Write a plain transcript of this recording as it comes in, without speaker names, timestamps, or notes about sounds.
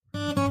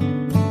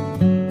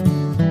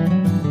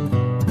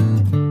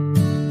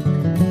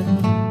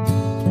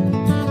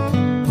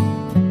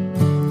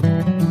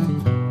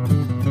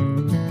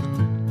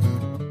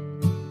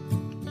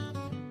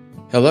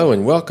Hello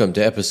and welcome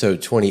to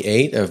episode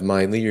 28 of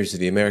my Leaders of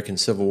the American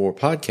Civil War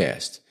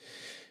podcast.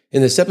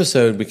 In this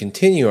episode, we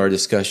continue our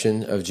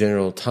discussion of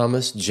General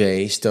Thomas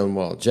J.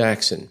 Stonewall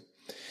Jackson.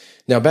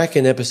 Now, back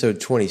in episode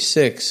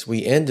 26,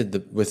 we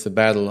ended with the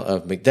Battle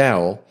of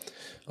McDowell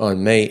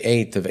on May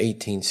 8th of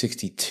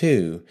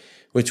 1862,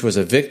 which was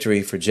a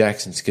victory for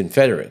Jackson's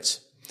Confederates.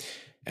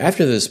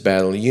 After this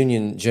battle,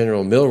 Union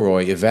General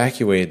Milroy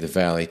evacuated the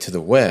valley to the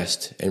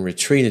west and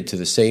retreated to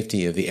the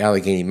safety of the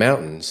Allegheny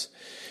Mountains,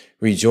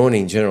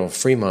 rejoining General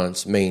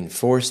Fremont's main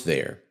force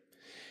there.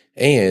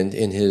 And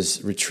in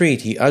his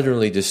retreat, he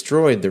utterly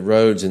destroyed the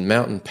roads and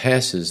mountain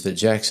passes that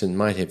Jackson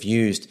might have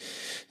used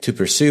to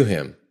pursue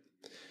him.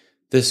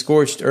 This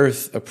scorched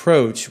earth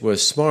approach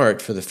was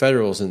smart for the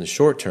Federals in the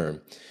short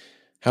term.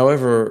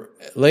 However,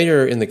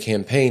 later in the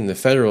campaign, the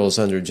Federals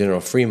under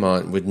General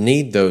Fremont would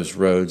need those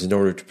roads in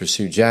order to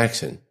pursue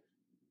Jackson.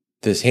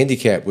 This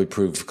handicap would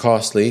prove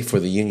costly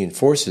for the Union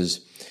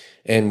forces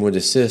and would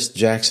assist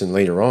Jackson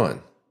later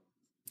on.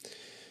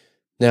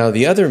 Now,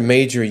 the other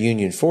major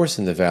Union force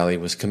in the valley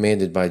was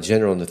commanded by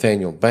General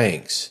Nathaniel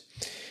Banks.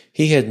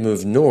 He had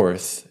moved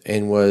north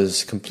and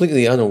was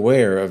completely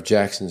unaware of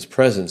Jackson's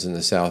presence in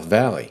the South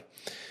Valley.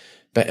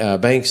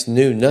 Banks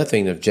knew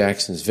nothing of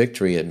Jackson's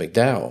victory at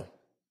McDowell.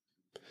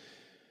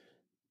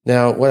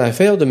 Now, what I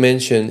failed to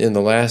mention in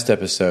the last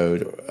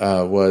episode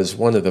was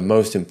one of the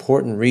most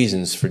important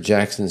reasons for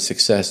Jackson's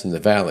success in the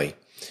valley.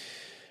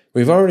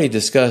 We've already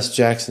discussed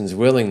Jackson's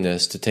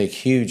willingness to take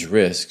huge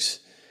risks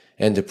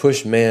and to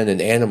push men and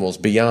animals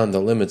beyond the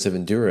limits of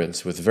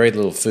endurance with very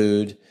little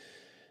food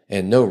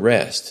and no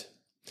rest.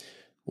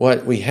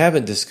 What we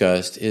haven't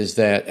discussed is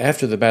that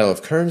after the Battle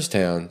of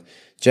Kernstown,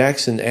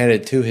 Jackson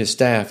added to his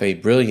staff a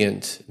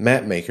brilliant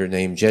mapmaker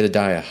named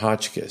Jedediah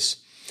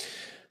Hotchkiss.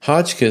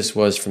 Hotchkiss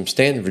was from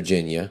Stanton,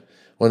 Virginia,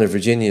 one of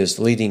Virginia's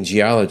leading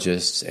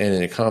geologists and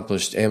an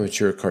accomplished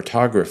amateur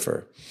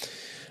cartographer.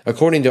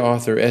 According to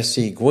author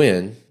S.C.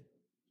 Gwynn,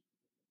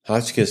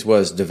 Hotchkiss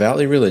was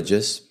devoutly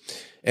religious,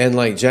 and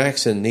like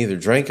Jackson, neither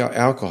drank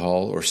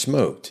alcohol or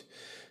smoked.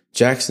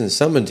 Jackson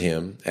summoned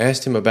him,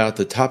 asked him about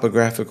the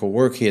topographical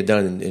work he had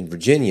done in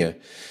Virginia,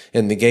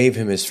 and they gave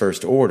him his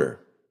first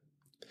order.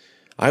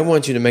 I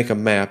want you to make a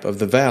map of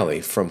the valley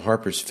from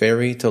Harper's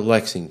Ferry to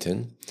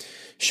Lexington,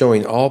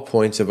 showing all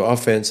points of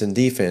offense and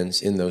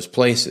defense in those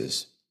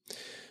places.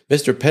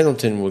 Mr.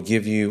 Pendleton will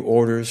give you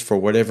orders for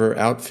whatever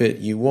outfit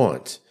you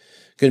want.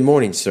 Good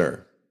morning,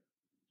 sir.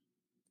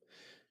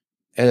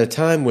 At a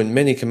time when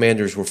many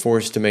commanders were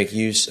forced to make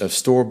use of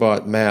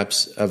store-bought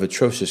maps of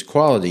atrocious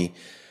quality,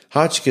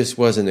 Hotchkiss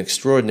was an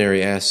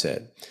extraordinary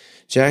asset.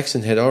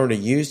 Jackson had already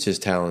used his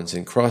talents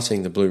in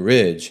crossing the Blue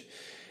Ridge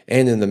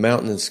and in the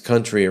mountainous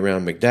country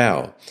around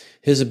McDowell.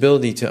 His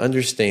ability to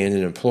understand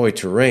and employ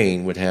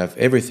terrain would have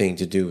everything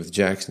to do with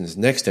Jackson's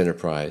next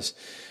enterprise,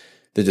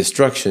 the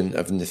destruction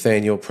of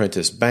Nathaniel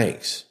Prentice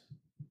Banks.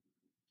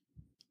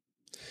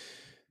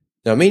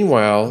 Now,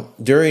 meanwhile,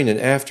 during and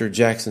after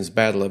Jackson's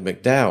battle at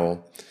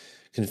McDowell,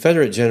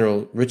 Confederate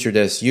General Richard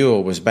S.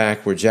 Ewell was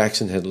back where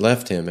Jackson had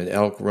left him in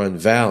Elk Run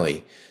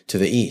Valley to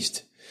the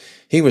east.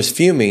 He was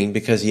fuming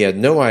because he had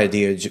no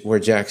idea where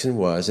Jackson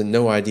was and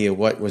no idea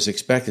what was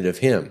expected of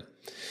him.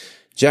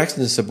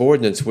 Jackson's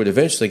subordinates would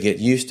eventually get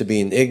used to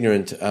being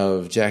ignorant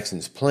of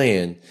Jackson's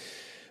plan,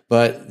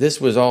 but this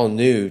was all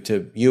new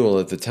to Ewell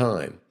at the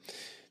time.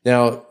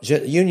 Now,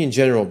 Union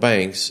General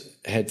Banks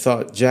had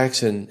thought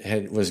Jackson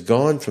was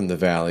gone from the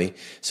valley,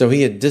 so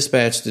he had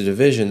dispatched a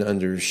division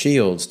under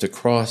Shields to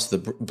cross the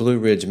Blue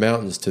Ridge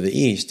Mountains to the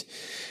east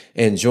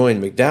and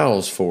join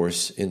McDowell's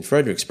force in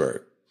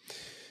Fredericksburg.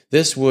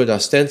 This would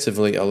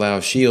ostensibly allow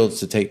Shields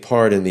to take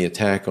part in the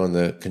attack on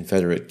the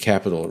Confederate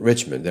capital at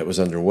Richmond that was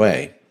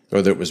underway,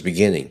 or that was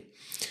beginning.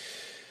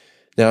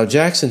 Now,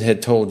 Jackson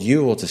had told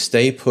Ewell to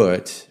stay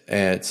put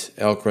at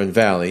Elk Run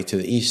Valley to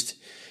the east,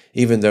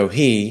 even though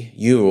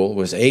Ewell,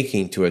 was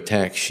aching to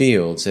attack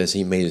Shields as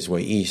he made his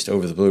way east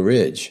over the Blue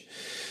Ridge.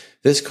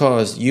 This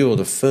caused Ewell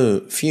to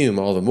fume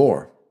all the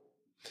more.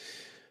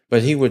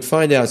 But he would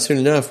find out soon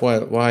enough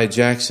why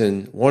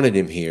Jackson wanted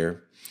him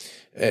here,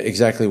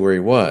 exactly where he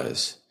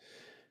was.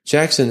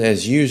 Jackson,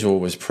 as usual,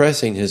 was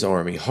pressing his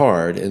army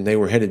hard, and they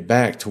were headed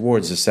back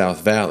towards the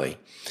South Valley.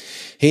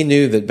 He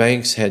knew that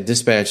Banks had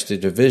dispatched a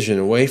division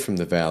away from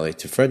the valley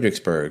to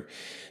Fredericksburg,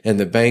 and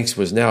that Banks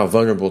was now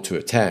vulnerable to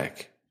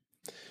attack.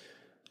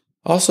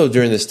 Also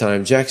during this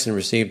time, Jackson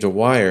received a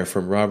wire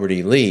from Robert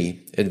E.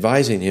 Lee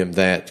advising him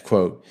that,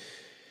 quote,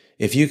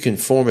 if you can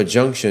form a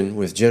junction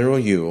with General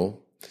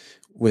Ewell,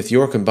 with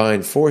your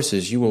combined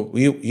forces, you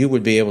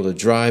would be able to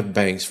drive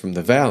Banks from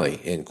the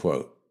valley, end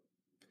quote.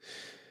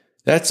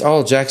 That's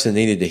all Jackson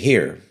needed to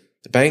hear.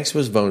 Banks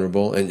was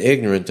vulnerable and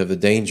ignorant of the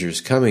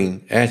dangers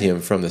coming at him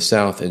from the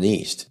south and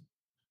east.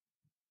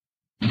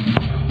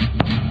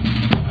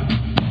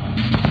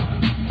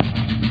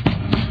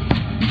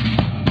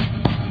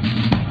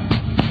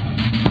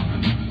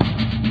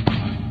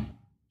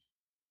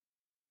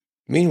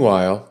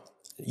 Meanwhile,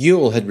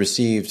 Ewell had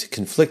received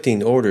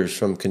conflicting orders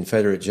from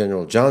Confederate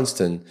General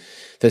Johnston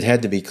that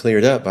had to be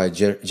cleared up by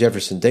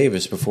Jefferson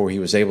Davis before he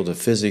was able to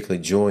physically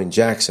join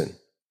Jackson.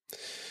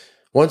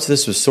 Once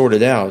this was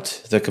sorted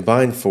out, the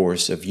combined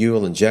force of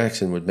Ewell and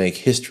Jackson would make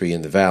history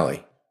in the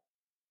Valley.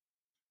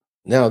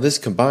 Now, this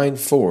combined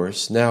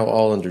force, now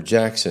all under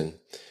Jackson,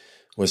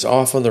 was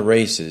off on the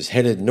races,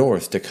 headed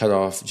north to cut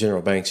off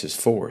General Banks's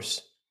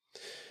force.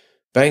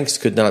 Banks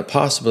could not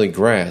possibly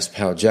grasp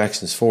how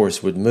Jackson's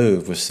force would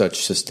move with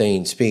such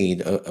sustained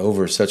speed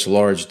over such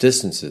large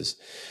distances,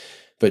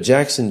 but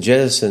Jackson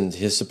jettisoned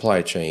his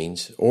supply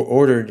trains or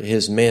ordered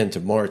his men to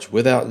march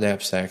without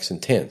knapsacks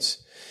and tents.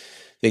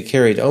 They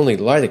carried only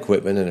light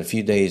equipment and a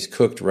few days'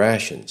 cooked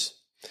rations.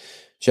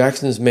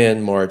 Jackson's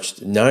men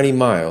marched 90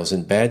 miles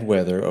in bad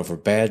weather over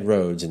bad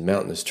roads and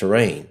mountainous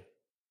terrain.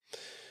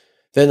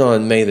 Then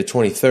on May the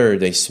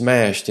 23rd, they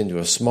smashed into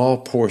a small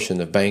portion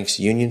of Banks'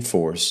 Union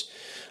force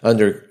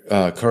under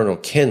Colonel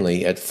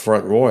Kenly at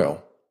Front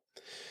Royal.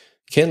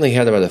 Kenly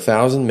had about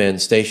 1,000 men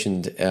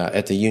stationed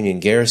at the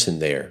Union garrison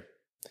there.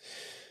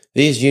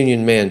 These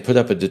Union men put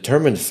up a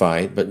determined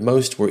fight, but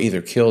most were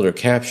either killed or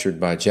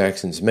captured by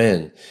Jackson's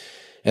men,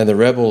 and the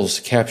rebels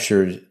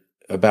captured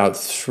about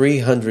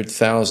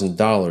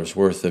 $300,000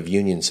 worth of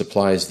Union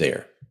supplies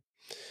there.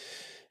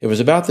 It was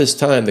about this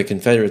time the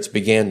Confederates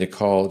began to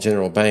call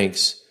General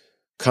Banks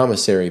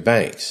Commissary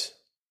Banks.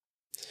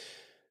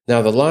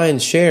 Now, the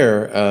lion's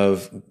share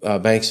of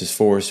Banks's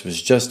force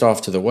was just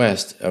off to the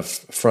west of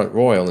Front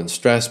Royal in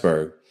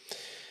Strasburg,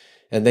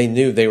 and they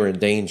knew they were in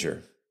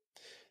danger.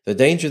 The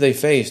danger they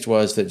faced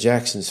was that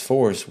Jackson's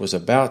force was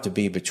about to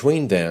be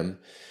between them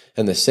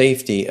and the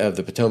safety of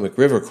the Potomac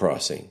River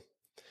crossing.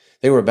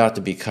 They were about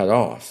to be cut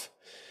off.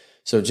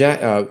 So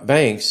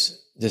Banks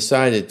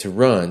decided to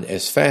run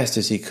as fast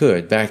as he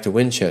could back to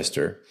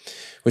Winchester,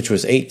 which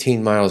was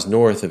 18 miles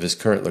north of his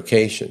current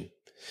location.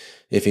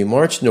 If he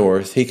marched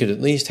north, he could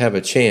at least have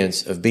a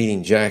chance of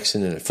beating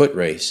Jackson in a foot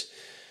race,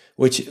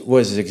 which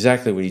was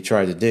exactly what he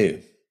tried to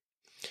do.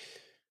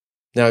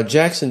 Now,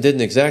 Jackson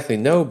didn't exactly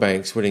know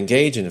Banks would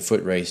engage in a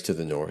foot race to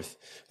the north,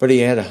 but he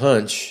had a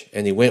hunch,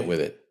 and he went with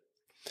it.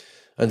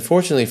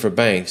 Unfortunately for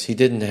Banks, he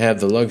didn't have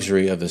the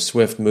luxury of the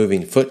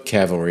swift-moving foot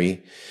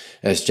cavalry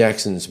as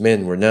Jackson's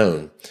men were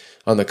known.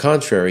 On the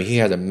contrary, he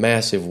had a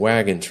massive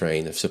wagon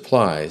train of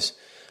supplies,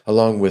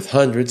 along with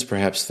hundreds,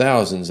 perhaps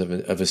thousands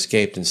of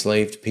escaped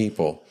enslaved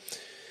people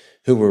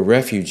who were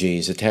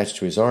refugees attached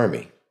to his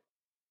army.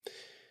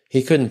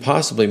 He couldn't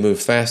possibly move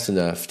fast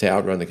enough to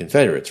outrun the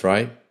Confederates,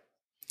 right?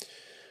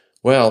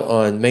 Well,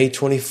 on May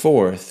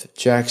 24th,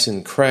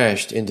 Jackson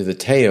crashed into the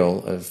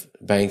tail of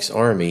Banks'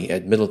 army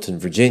at Middleton,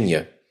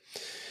 Virginia,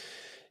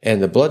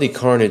 and the bloody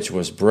carnage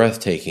was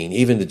breathtaking,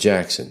 even to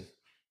Jackson.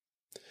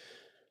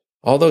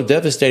 Although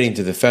devastating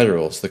to the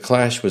Federals, the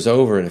clash was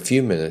over in a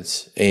few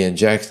minutes, and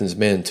Jackson's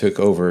men took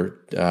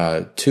over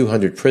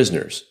 200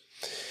 prisoners.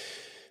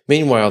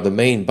 Meanwhile, the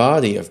main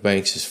body of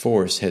Banks's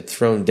force had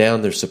thrown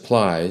down their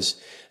supplies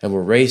and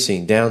were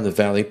racing down the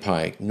Valley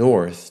Pike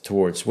north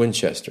towards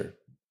Winchester.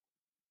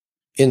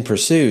 In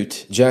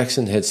pursuit,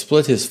 Jackson had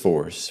split his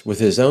force, with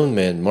his own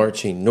men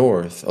marching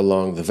north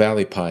along the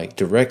Valley Pike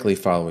directly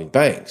following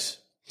Banks.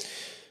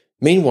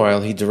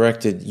 Meanwhile, he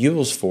directed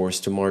Ewell's force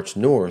to march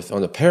north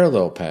on a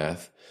parallel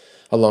path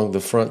along the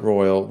Front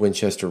Royal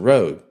Winchester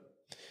Road.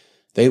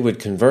 They would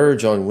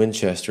converge on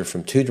Winchester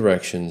from two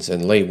directions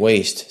and lay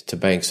waste to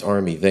Banks'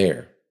 army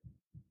there.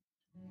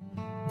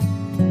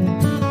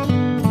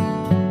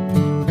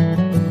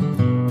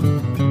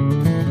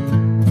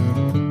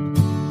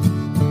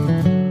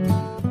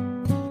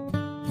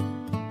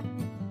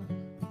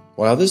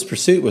 While this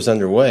pursuit was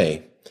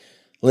underway,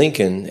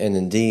 Lincoln, and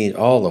indeed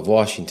all of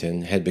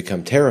Washington, had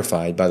become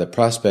terrified by the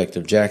prospect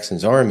of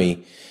Jackson's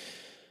army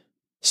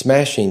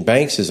smashing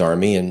Banks's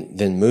army and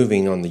then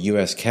moving on the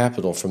U.S.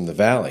 Capitol from the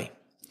valley.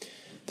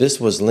 This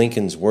was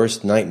Lincoln's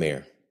worst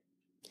nightmare.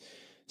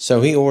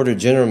 So he ordered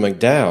General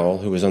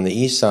McDowell, who was on the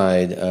east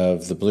side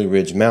of the Blue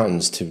Ridge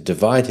Mountains, to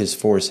divide his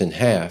force in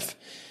half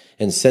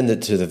and send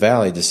it to the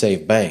valley to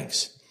save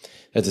Banks.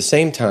 At the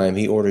same time,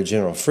 he ordered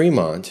General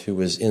Fremont, who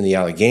was in the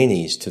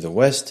Alleghenies to the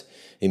west,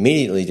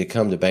 immediately to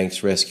come to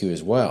Banks' rescue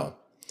as well.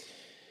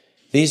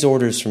 These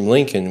orders from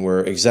Lincoln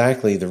were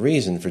exactly the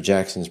reason for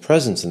Jackson's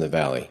presence in the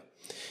valley.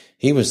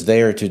 He was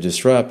there to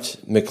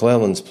disrupt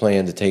McClellan's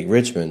plan to take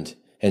Richmond,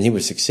 and he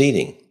was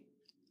succeeding.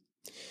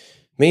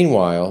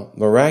 Meanwhile,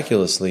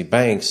 miraculously,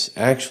 Banks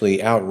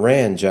actually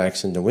outran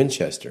Jackson to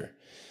Winchester.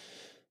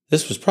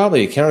 This was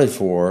probably accounted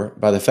for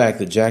by the fact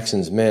that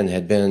Jackson's men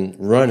had been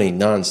running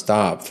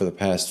nonstop for the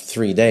past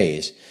 3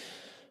 days.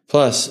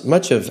 Plus,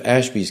 much of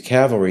Ashby's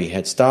cavalry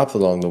had stopped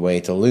along the way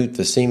to loot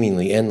the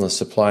seemingly endless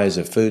supplies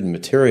of food and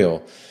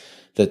material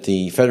that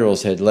the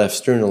Federals had left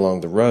strewn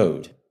along the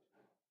road.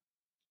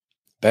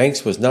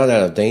 Banks was not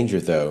out of danger,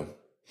 though.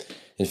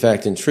 In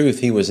fact, in truth,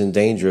 he was in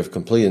danger of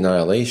complete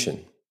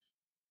annihilation.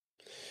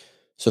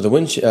 So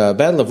the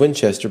Battle of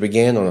Winchester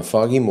began on a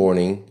foggy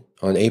morning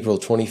on April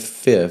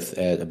 25th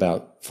at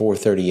about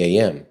 4:30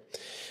 a.m.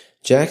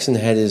 Jackson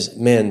had his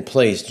men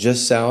placed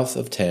just south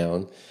of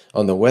town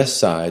on the west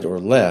side or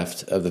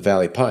left of the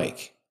Valley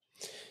Pike.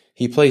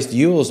 He placed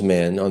Ewell's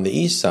men on the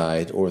east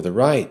side or the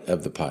right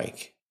of the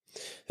pike.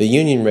 The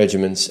Union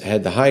regiments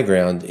had the high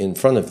ground in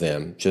front of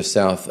them, just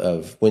south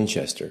of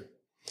Winchester.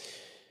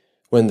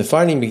 When the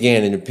fighting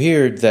began, it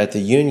appeared that the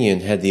Union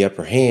had the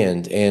upper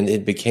hand, and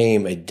it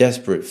became a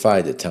desperate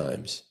fight at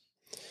times.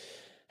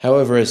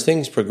 However, as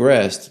things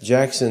progressed,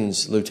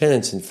 Jackson's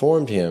lieutenants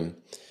informed him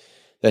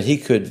that he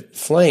could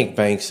flank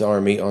Banks'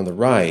 army on the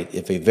right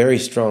if a very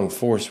strong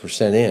force were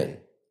sent in.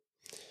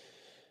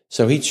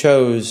 So he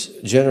chose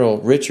General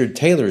Richard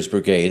Taylor's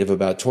brigade of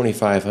about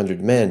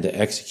 2,500 men to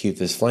execute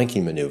this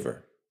flanking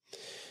maneuver.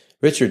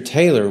 Richard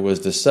Taylor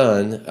was the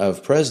son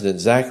of President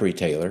Zachary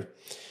Taylor,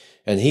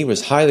 and he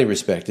was highly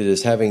respected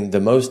as having the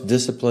most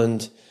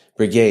disciplined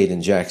brigade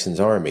in Jackson's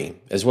army,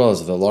 as well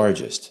as the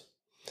largest.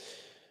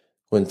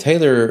 When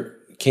Taylor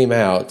came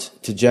out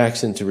to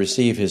Jackson to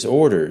receive his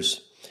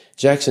orders,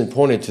 Jackson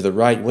pointed to the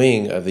right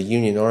wing of the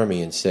Union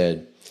army and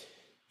said,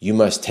 "You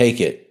must take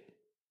it."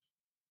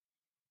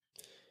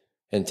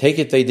 And take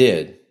it they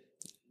did.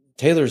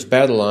 Taylor's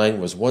battle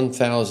line was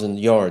 1,000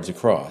 yards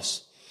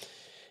across,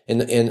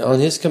 and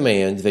on his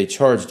command they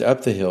charged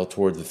up the hill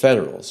toward the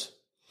Federals.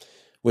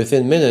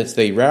 Within minutes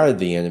they routed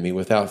the enemy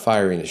without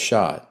firing a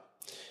shot.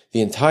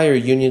 The entire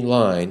Union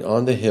line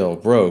on the hill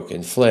broke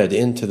and fled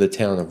into the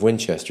town of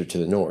Winchester to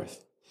the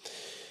north.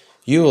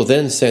 Ewell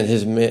then sent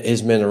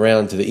his men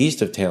around to the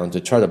east of town to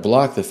try to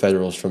block the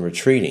Federals from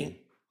retreating.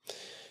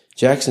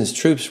 Jackson's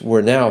troops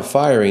were now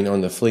firing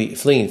on the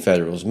fleeing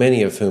Federals,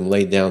 many of whom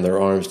laid down their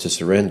arms to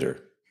surrender.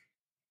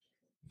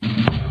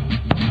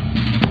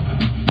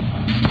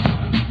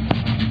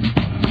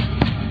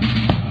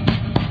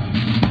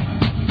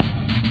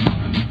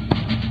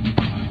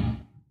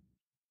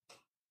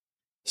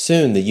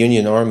 Soon the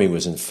Union Army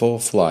was in full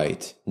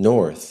flight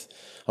north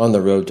on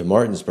the road to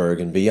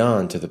Martinsburg and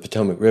beyond to the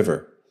Potomac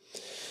River.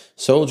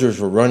 Soldiers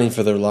were running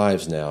for their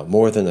lives now.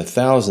 More than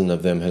 1,000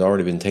 of them had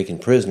already been taken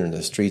prisoner in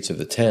the streets of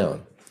the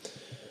town.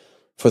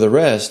 For the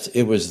rest,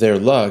 it was their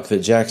luck that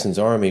Jackson's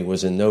army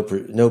was in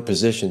no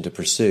position to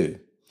pursue.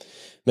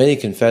 Many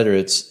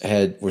Confederates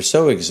were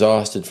so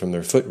exhausted from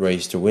their foot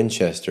race to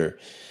Winchester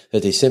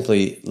that they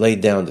simply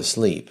laid down to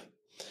sleep.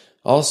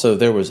 Also,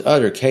 there was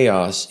utter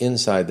chaos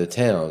inside the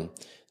town,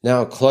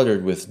 now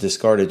cluttered with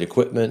discarded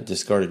equipment,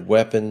 discarded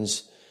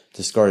weapons,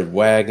 discarded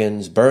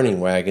wagons,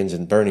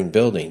 and burning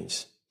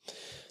buildings.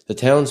 The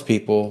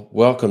townspeople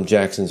welcomed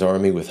Jackson's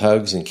army with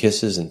hugs and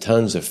kisses and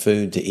tons of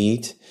food to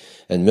eat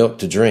and milk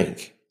to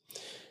drink.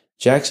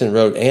 Jackson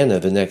wrote Anna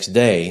the next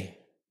day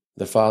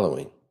the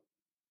following: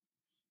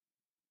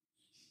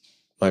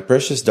 "My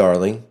precious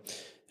darling,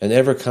 an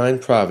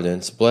ever-kind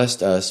Providence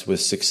blessed us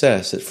with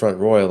success at Front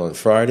Royal on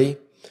Friday,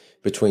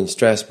 between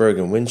Strasburg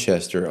and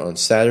Winchester on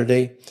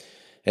Saturday,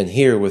 and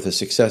here with a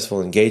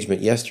successful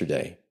engagement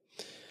yesterday.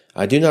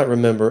 I do not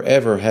remember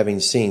ever having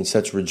seen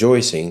such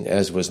rejoicing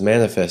as was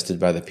manifested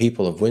by the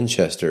people of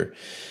Winchester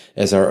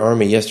as our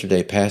army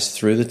yesterday passed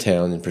through the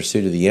town in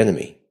pursuit of the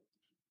enemy."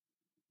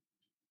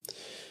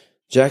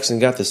 Jackson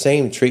got the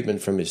same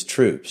treatment from his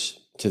troops.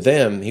 To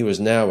them, he was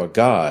now a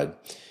god,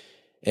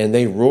 and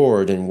they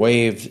roared and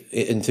waved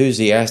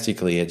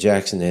enthusiastically at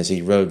Jackson as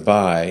he rode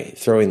by,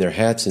 throwing their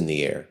hats in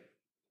the air.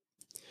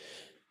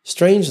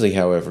 Strangely,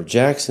 however,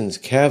 Jackson's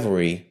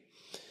cavalry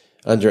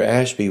under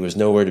Ashby was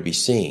nowhere to be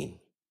seen.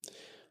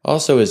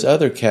 Also, his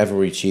other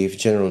cavalry chief,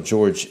 General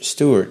George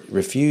Stuart,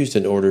 refused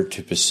an order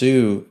to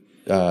pursue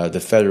the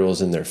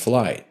Federals in their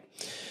flight.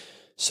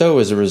 So,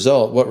 as a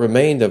result, what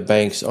remained of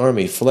Banks'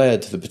 army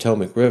fled to the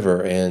Potomac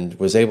River and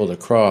was able to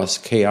cross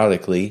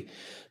chaotically,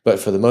 but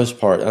for the most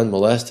part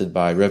unmolested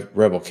by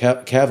rebel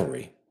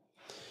cavalry.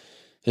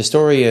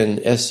 Historian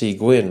S.C.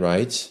 Gwynn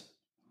writes,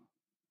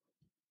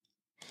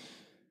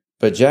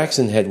 "But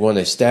Jackson had won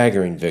a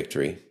staggering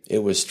victory.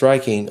 It was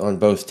striking on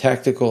both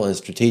tactical and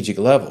strategic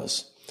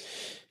levels.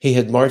 He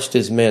had marched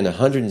his men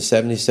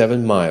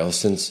 177 miles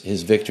since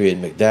his victory at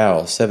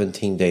McDowell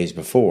 17 days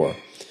before,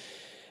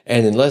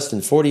 and in less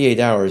than 48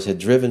 hours had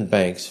driven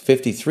Banks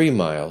 53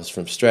 miles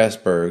from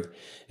Strasburg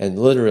and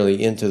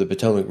literally into the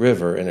Potomac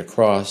River and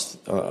across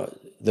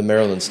the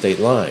Maryland state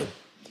line.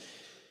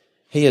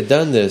 He had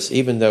done this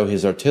even though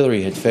his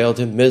artillery had failed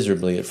him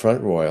miserably at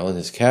Front Royal and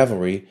his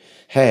cavalry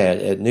had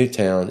at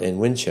Newtown and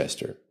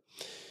Winchester.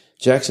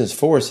 Jackson's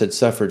force had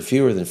suffered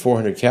fewer than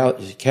 400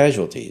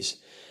 casualties.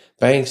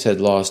 Banks had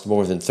lost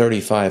more than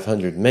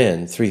 3,500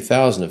 men,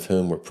 3,000 of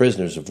whom were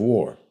prisoners of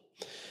war.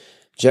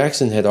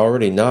 Jackson had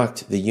already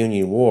knocked the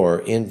Union war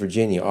in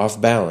Virginia off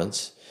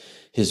balance.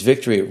 His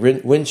victory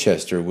at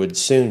Winchester would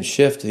soon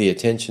shift the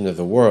attention of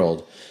the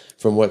world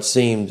from what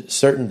seemed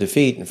certain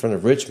defeat in front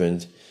of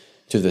Richmond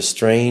to the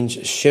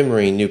strange,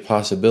 shimmering new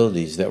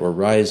possibilities that were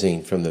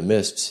rising from the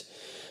mists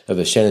of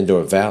the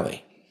Shenandoah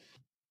Valley.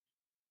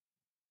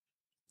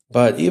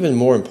 But even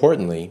more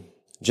importantly,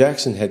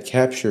 Jackson had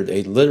captured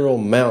a literal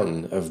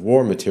mountain of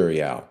war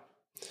material.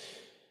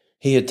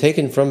 He had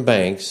taken from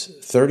Banks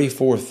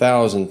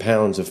 34,000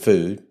 pounds of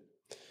food,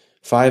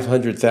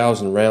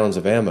 500,000 rounds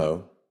of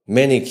ammo,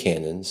 many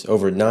cannons,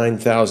 over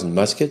 9,000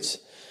 muskets,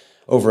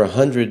 over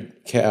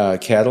 100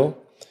 cattle,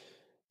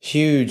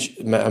 huge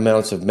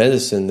amounts of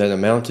medicine that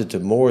amounted to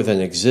more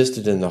than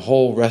existed in the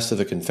whole rest of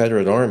the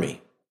Confederate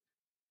Army.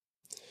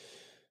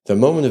 The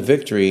moment of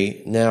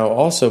victory now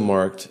also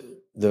marked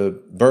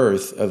the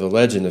birth of the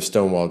legend of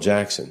Stonewall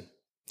Jackson.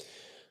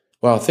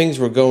 While things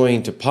were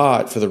going to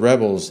pot for the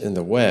rebels in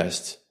the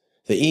West,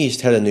 the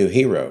East had a new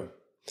hero.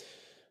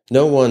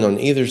 No one on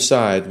either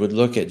side would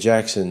look at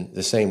Jackson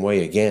the same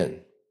way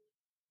again.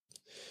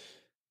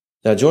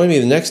 Now join me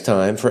the next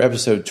time for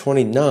episode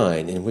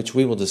 29, in which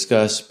we will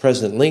discuss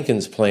President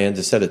Lincoln's plan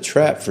to set a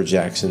trap for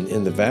Jackson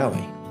in the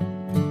Valley.